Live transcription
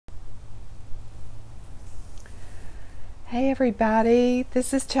Hey everybody,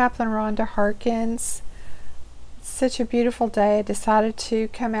 this is Chaplain Rhonda Harkins. It's such a beautiful day. I decided to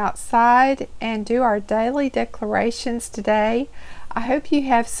come outside and do our daily declarations today. I hope you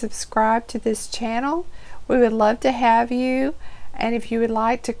have subscribed to this channel. We would love to have you, and if you would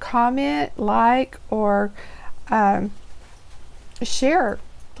like to comment, like, or share,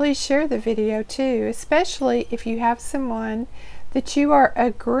 please share the video too, especially if you have someone that you are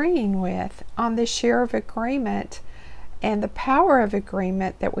agreeing with on the share of agreement and the power of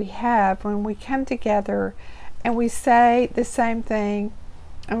agreement that we have when we come together and we say the same thing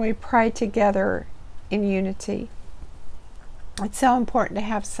and we pray together in unity. It's so important to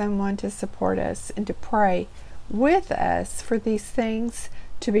have someone to support us and to pray with us for these things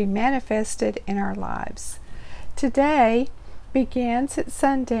to be manifested in our lives. Today begins at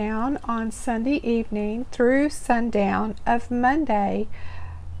sundown on Sunday evening through sundown of Monday,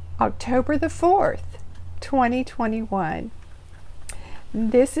 October the 4th. 2021.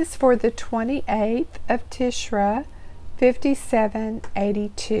 This is for the 28th of Tishrei,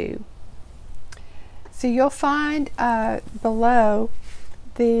 5782. So you'll find below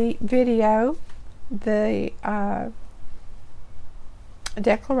the video the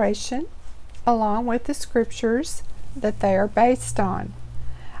declaration along with the scriptures that they are based on.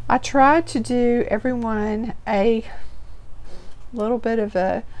 I tried to do everyone a little bit of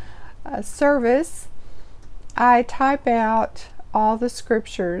a service. I type out all the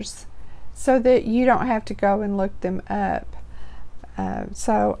scriptures so that you don't have to go and look them up.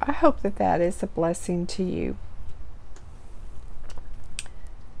 So I hope that that is a blessing to you.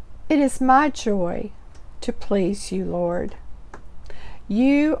 It is my joy to please you, Lord.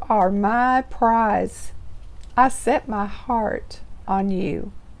 You are my prize. I set my heart on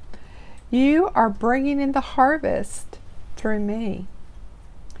you. You are bringing in the harvest through me.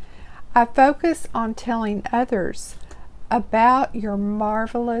 I focus on telling others about your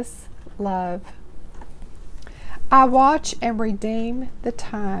marvelous love. I watch and redeem the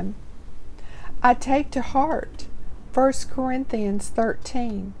time. I take to heart 1 Corinthians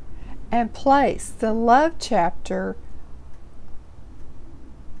 13 and place the love chapter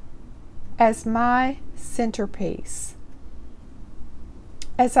as my centerpiece.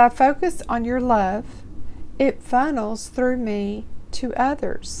 As I focus on your love, it funnels through me to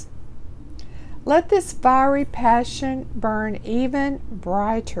others. Let this fiery passion burn even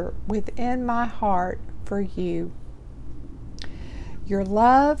brighter within my heart for you. Your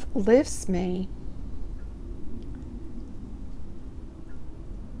love lifts me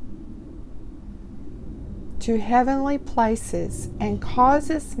to heavenly places and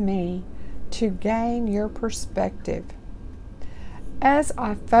causes me to gain your perspective. As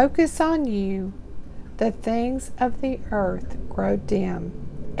I focus on you, the things of the earth grow dim,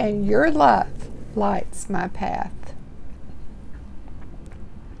 and your love lights my path.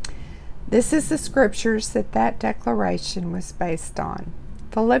 This is the scriptures that declaration was based on.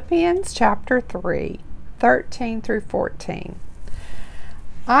 Philippians chapter 3, 13 through 14.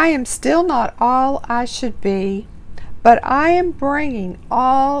 I am still not all I should be, but I am bringing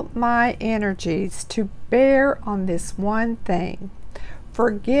all my energies to bear on this one thing,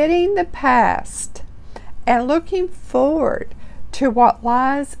 forgetting the past and looking forward to what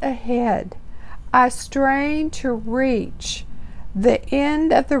lies ahead. I strain to reach the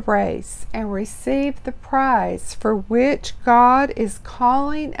end of the race and receive the prize for which God is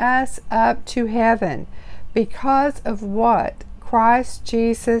calling us up to heaven because of what Christ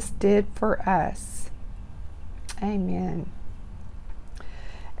Jesus did for us. Amen.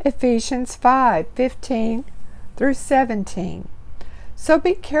 Ephesians 5, 15 through 17. So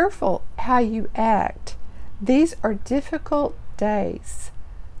be careful how you act. These are difficult days.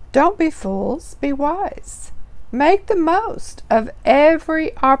 Don't be fools, be wise. Make the most of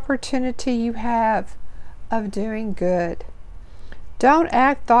every opportunity you have of doing good. Don't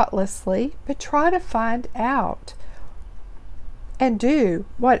act thoughtlessly, but try to find out and do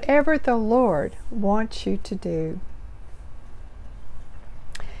whatever the Lord wants you to do.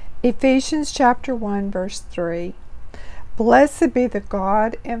 Ephesians chapter 1, verse 3. Blessed be the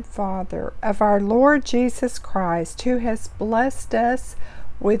God and Father of our Lord Jesus Christ, who has blessed us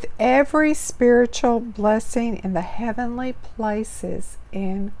with every spiritual blessing in the heavenly places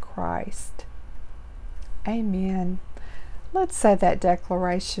in Christ. Amen. Let's say that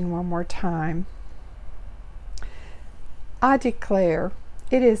declaration one more time. I declare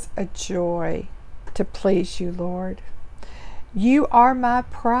it is a joy to please you, Lord. You are my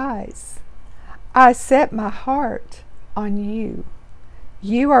prize. I set my heart on you.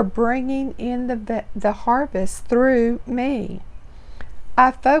 You are bringing in the harvest through me. I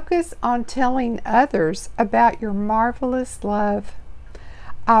focus on telling others about your marvelous love.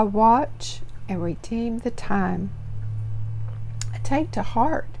 I watch and redeem the time. I take to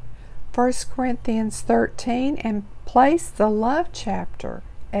heart 1 Corinthians 13 and place the love chapter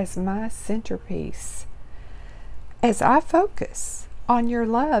as my centerpiece. As I focus on your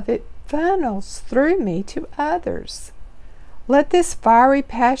love, it funnels through me to others. Let this fiery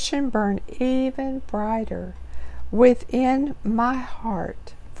passion burn even brighter within my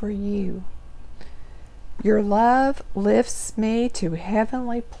heart for you. Your love lifts me to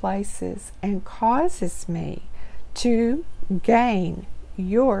heavenly places and causes me to gain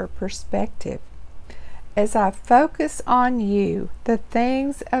your perspective. As I focus on you, the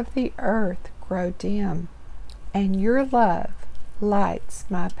things of the earth grow dim, and your love lights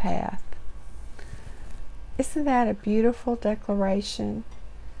my path. Isn't that a beautiful declaration?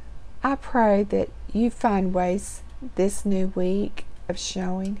 I pray that you find ways this new week of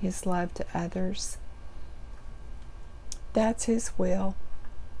showing His love to others. That's His will.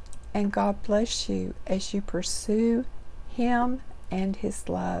 And God bless you as you pursue Him and His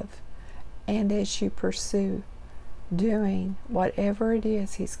love, and as you pursue doing whatever it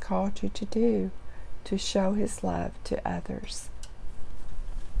is He's called you to do to show His love to others.